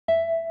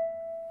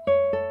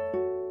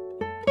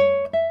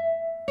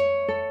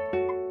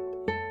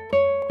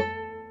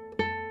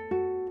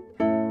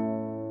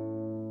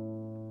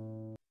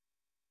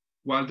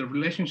While the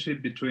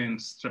relationship between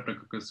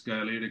Streptococcus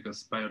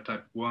gyolyricus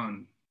biotype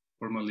 1,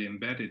 formerly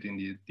embedded in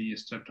the D.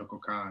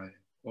 streptococci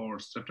or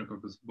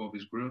Streptococcus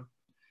bovis group,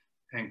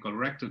 and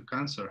colorectal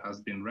cancer has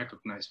been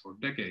recognized for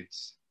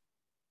decades,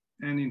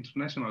 and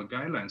international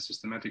guidelines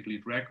systematically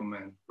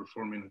recommend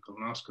performing a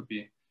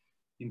colonoscopy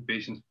in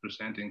patients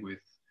presenting with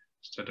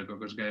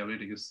Streptococcus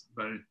gyolyricus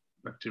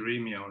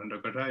bacteremia or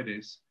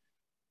endocarditis,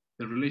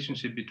 the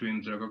relationship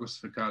between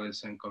Enterococcus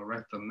faecalis and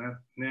colorectal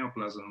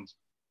neoplasms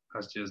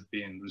has just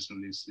been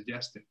recently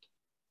suggested.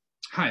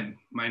 Hi,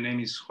 my name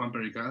is Juan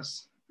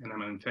Pericas, and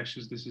I'm an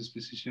infectious disease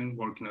physician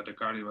working at the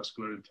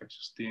cardiovascular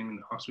infectious team in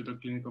the Hospital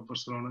Clinic of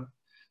Barcelona,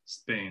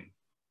 Spain.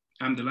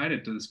 I'm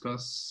delighted to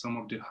discuss some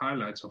of the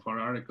highlights of our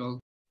article,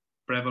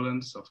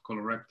 Prevalence of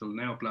Colorectal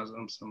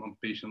Neoplasms Among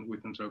Patients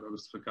with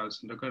Enterococcus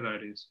faecalis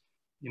Endocarditis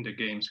in the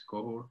GAMES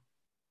cohort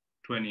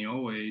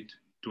 2008-2017.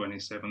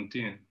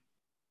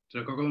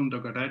 Enterococcal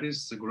endocarditis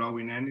is a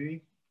growing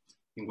entity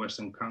in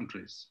Western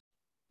countries,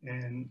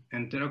 and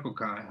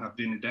Enterococci have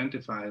been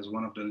identified as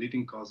one of the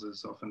leading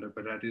causes of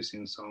endocarditis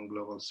in some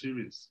global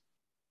series,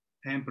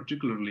 and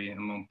particularly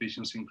among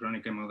patients in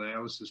chronic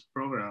hemodialysis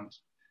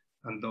programs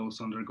and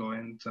those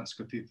undergoing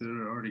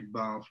transcatheter aortic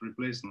valve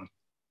replacement.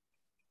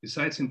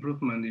 Besides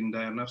improvement in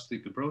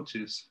diagnostic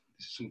approaches,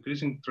 this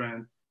increasing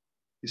trend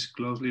is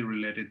closely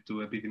related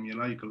to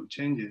epidemiological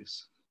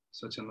changes,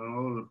 such as an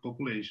older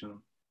population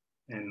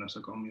and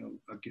nosocomial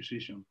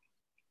acquisition.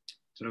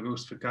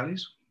 Enterococcus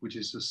faecalis, which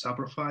is a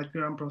saprophyte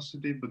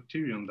gram-positive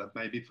bacterium that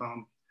may be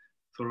found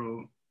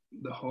through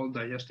the whole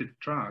digestive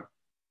tract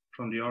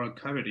from the oral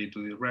cavity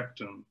to the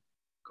rectum,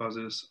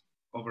 causes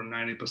over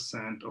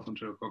 90% of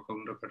enterococcal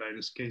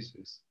endocarditis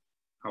cases.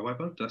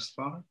 However, thus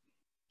far,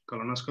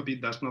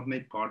 colonoscopy does not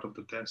make part of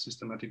the test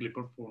systematically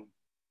performed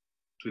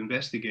to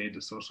investigate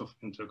the source of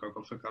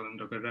enterococcal fecal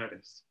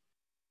endocarditis.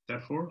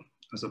 Therefore,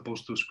 as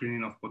opposed to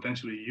screening of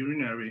potentially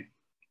urinary,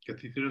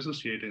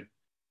 catheter-associated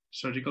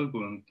surgical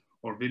wound,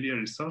 or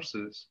biliary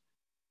sources,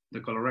 the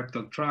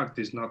colorectal tract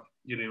is not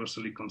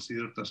universally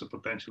considered as a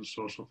potential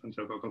source of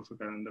enterococcal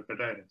fecal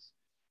endocarditis.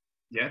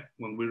 Yet,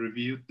 when we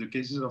reviewed the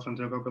cases of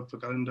enterococcal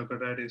fecal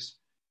endocarditis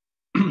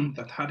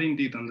that had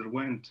indeed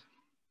underwent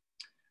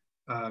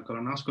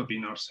colonoscopy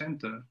in our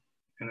center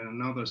and in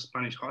another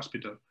Spanish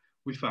hospital,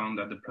 we found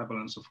that the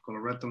prevalence of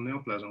colorectal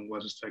neoplasm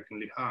was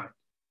strikingly high.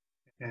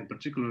 And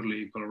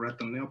particularly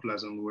colorectal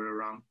neoplasm were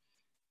around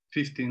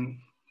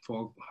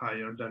 15-fold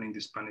higher than in the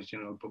Spanish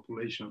general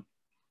population,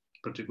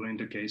 particularly in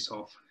the case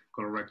of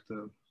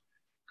colorectal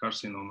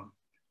carcinoma.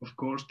 Of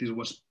course, this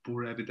was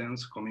poor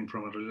evidence coming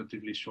from a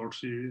relatively short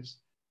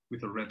series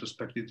with a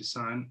retrospective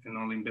design and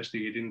only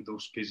investigating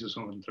those cases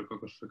of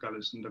Enterococcus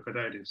faecalis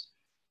endocarditis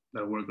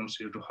that were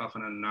considered to have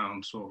an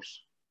unknown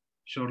source.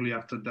 Shortly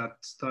after that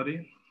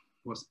study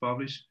was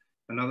published,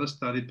 another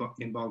study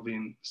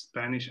involving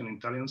Spanish and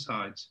Italian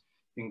sites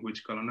in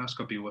which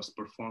colonoscopy was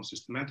performed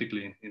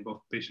systematically in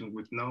both patients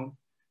with known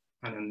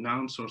and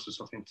unknown sources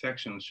of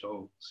infection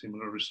showed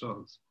similar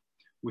results,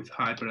 with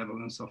high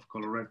prevalence of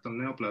colorectal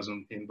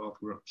neoplasm in both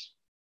groups.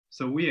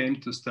 So we aim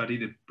to study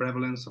the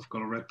prevalence of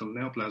colorectal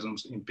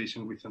neoplasms in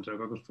patients with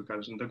Enterococcus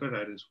faecalis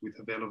endocarditis with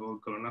available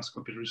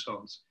colonoscopy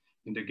results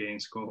in the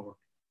GAMES cohort.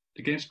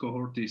 The GAMES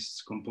cohort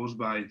is composed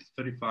by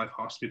 35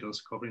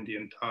 hospitals covering the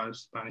entire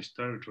Spanish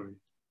territory.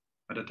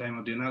 At the time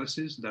of the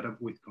analysis, data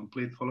with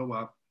complete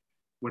follow-up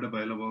were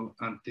available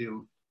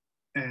until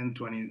end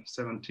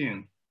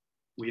 2017.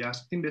 We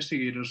asked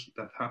investigators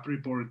that have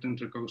reported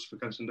Enterococcus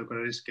faecalis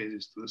endocarditis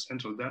cases to the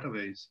central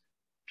database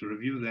to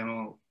review them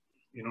all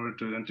in order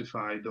to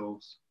identify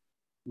those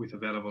with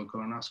available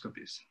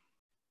colonoscopies.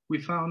 We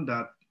found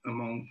that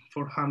among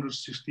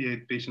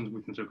 468 patients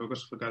with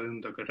Enterococcus faecalis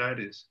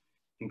endocarditis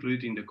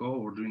included in the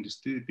cohort during the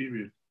study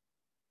period,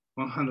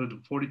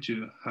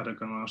 142 had a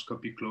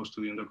colonoscopy close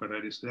to the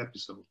endocarditis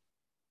episode.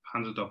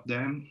 100 of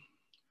them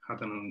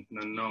had an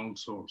unknown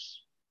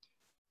source.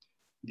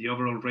 The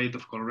overall rate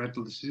of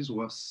colorectal disease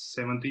was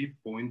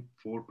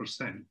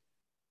 70.4%,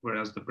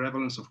 whereas the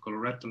prevalence of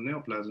colorectal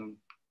neoplasm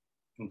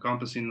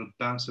encompassing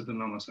advanced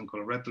adenomas and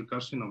colorectal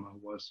carcinoma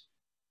was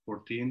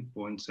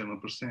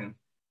 14.7%,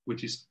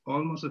 which is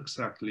almost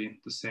exactly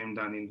the same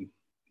than in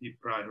the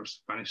prior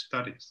Spanish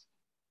studies.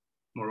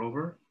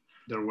 Moreover,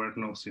 there were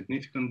no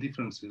significant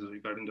differences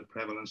regarding the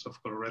prevalence of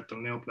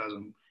colorectal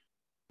neoplasm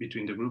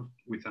between the group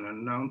with an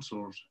unknown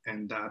source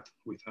and that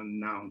with an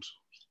unknown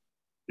source.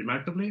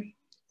 Remarkably,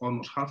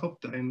 almost half of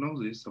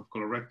diagnoses of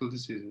colorectal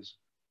diseases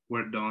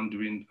were done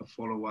during a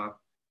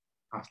follow-up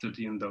after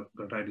the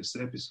endocarditis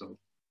episode.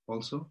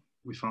 Also,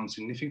 we found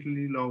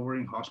significantly lower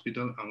in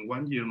hospital and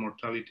 1-year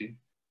mortality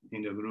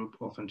in the group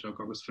of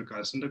Enterococcus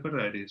faecalis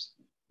endocarditis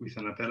with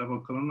an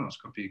available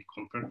colonoscopy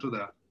compared to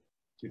that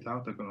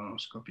without a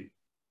colonoscopy,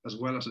 as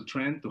well as a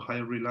trend to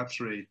higher relapse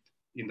rate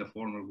in the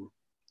former group.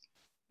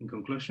 In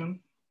conclusion,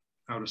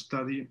 our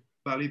study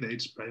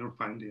validates prior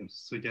findings,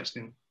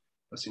 suggesting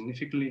a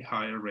significantly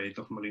higher rate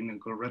of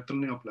malignant colorectal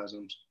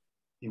neoplasms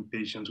in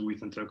patients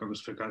with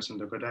Enterococcus faecalis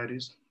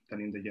endocarditis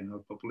than in the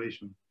general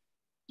population.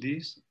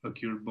 This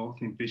occurred both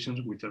in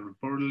patients with a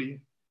reportedly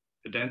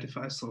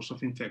identify source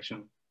of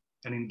infection,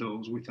 and in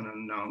those with an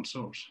unknown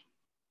source.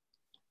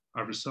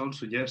 Our results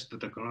suggest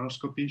that a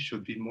colonoscopy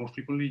should be more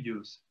frequently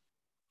used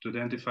to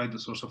identify the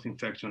source of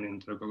infection in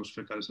Enterococcus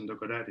faecalis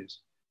Endocarditis,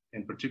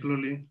 and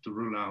particularly to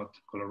rule out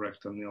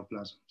colorectal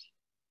neoplasms.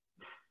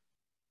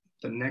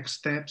 The next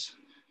steps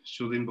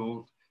should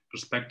involve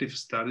prospective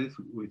studies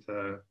with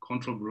a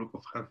control group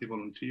of healthy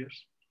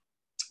volunteers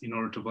in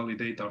order to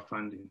validate our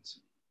findings.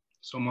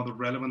 Some other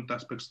relevant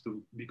aspects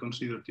to be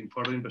considered in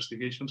further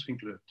investigations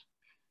include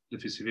the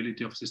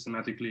feasibility of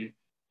systematically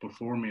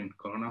performing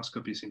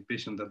colonoscopies in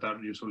patients that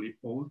are usually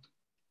old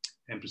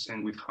and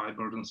present with high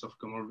burdens of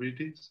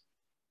comorbidities,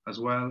 as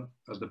well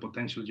as the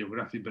potential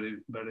geographic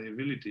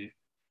variability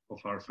of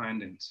our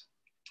findings,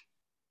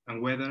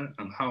 and whether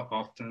and how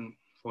often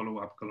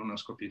follow-up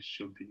colonoscopies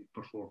should be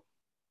performed.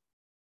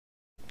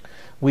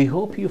 We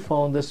hope you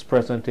found this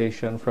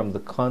presentation from the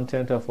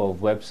content of our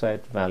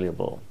website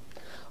valuable.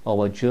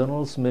 Our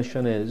journal's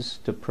mission is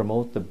to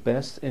promote the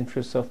best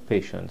interests of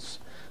patients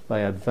by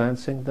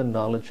advancing the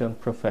knowledge and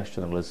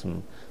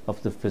professionalism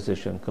of the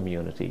physician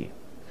community.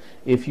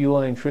 If you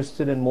are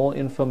interested in more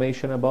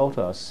information about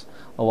us,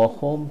 our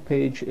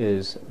homepage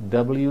is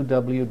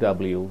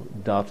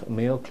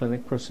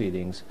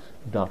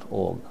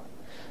www.mayoclinicproceedings.org.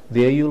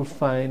 There you'll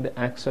find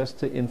access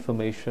to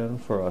information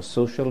for our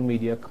social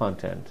media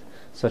content,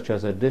 such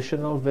as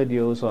additional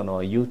videos on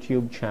our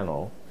YouTube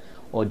channel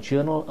or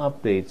journal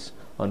updates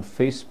on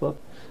Facebook.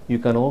 You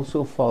can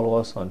also follow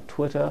us on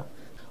Twitter.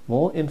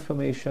 More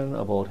information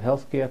about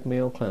healthcare at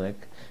Mayo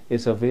Clinic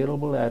is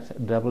available at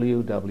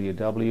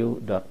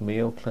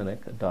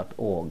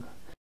www.mayoclinic.org.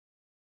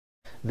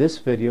 This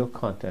video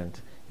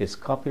content is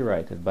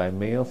copyrighted by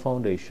Mayo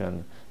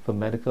Foundation for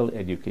Medical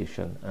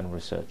Education and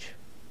Research.